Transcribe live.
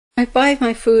I buy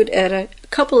my food at a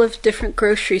couple of different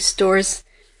grocery stores.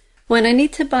 When I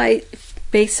need to buy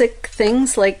basic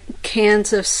things like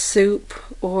cans of soup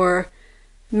or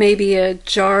maybe a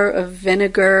jar of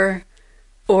vinegar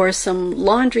or some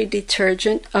laundry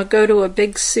detergent, I'll go to a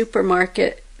big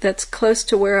supermarket that's close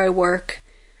to where I work.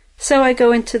 So I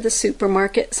go into the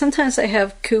supermarket. Sometimes I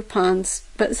have coupons,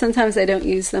 but sometimes I don't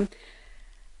use them.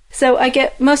 So I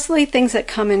get mostly things that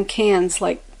come in cans,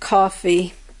 like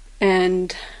coffee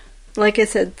and, like I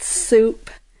said, soup.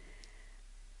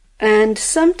 And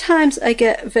sometimes I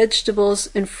get vegetables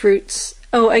and fruits.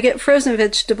 Oh, I get frozen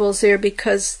vegetables there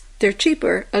because they're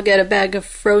cheaper. I'll get a bag of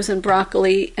frozen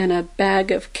broccoli and a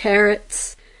bag of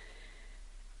carrots.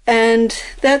 And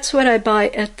that's what I buy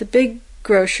at the big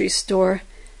grocery store.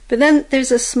 But then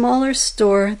there's a smaller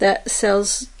store that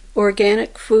sells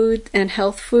organic food and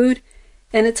health food,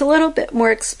 and it's a little bit more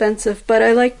expensive, but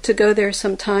I like to go there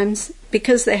sometimes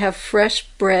because they have fresh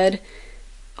bread,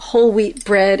 whole wheat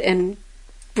bread, and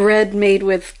bread made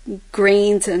with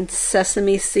grains and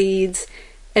sesame seeds,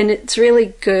 and it's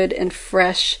really good and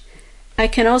fresh. I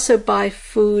can also buy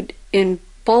food in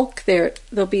bulk there.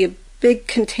 There'll be a big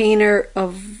container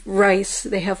of rice.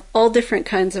 They have all different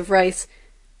kinds of rice.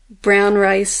 Brown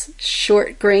rice,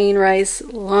 short grain rice,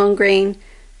 long grain,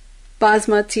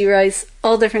 basmati rice,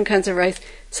 all different kinds of rice.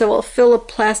 So I'll fill a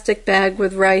plastic bag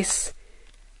with rice,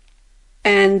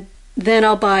 and then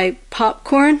I'll buy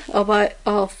popcorn.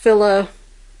 I'll fill a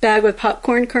bag with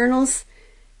popcorn kernels,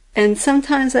 and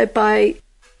sometimes I buy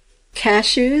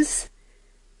cashews,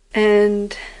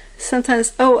 and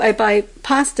sometimes, I buy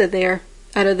pasta there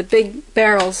out of the big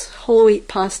barrels, whole wheat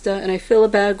pasta, and I fill a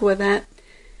bag with that.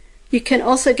 You can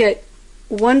also get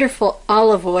wonderful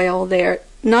olive oil there,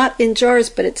 not in jars,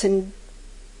 but it's in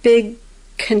big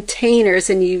containers,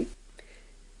 and you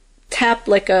tap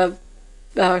like a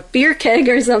beer keg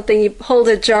or something, you hold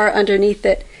a jar underneath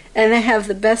it, and they have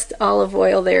the best olive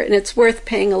oil there, and it's worth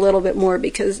paying a little bit more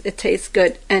because it tastes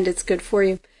good and it's good for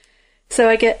you. So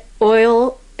I get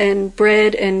oil and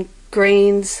bread and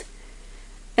grains,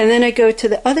 and then I go to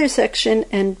the other section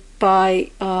and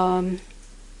buy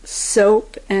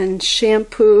soap and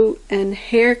shampoo and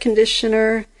hair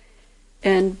conditioner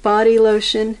and body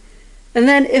lotion. And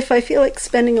then if I feel like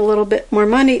spending a little bit more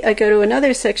money, I go to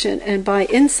another section and buy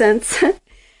incense.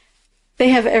 They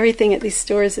have everything at these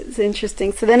stores. It's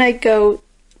interesting. So then I go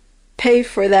pay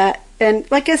for that. And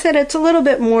like I said, it's a little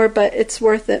bit more, but it's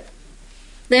worth it.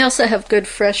 They also have good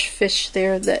fresh fish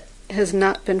there that has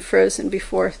not been frozen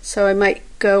before. So I might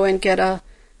go and get a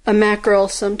mackerel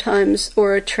sometimes,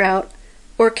 or a trout,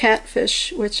 or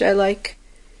catfish, which I like.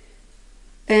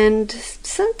 And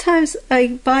sometimes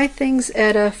I buy things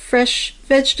at a fresh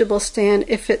vegetable stand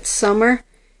if it's summer.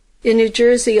 In New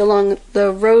Jersey, along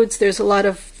the roads, there's a lot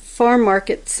of farm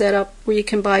markets set up where you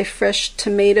can buy fresh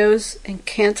tomatoes and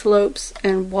cantaloupes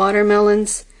and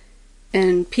watermelons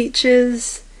and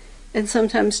peaches and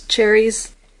sometimes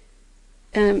cherries.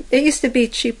 It used to be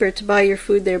cheaper to buy your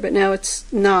food there, but now it's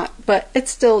not. But it's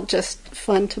still just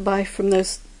fun to buy from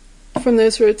those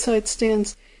roadside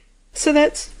stands. So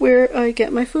that's where I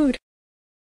get my food.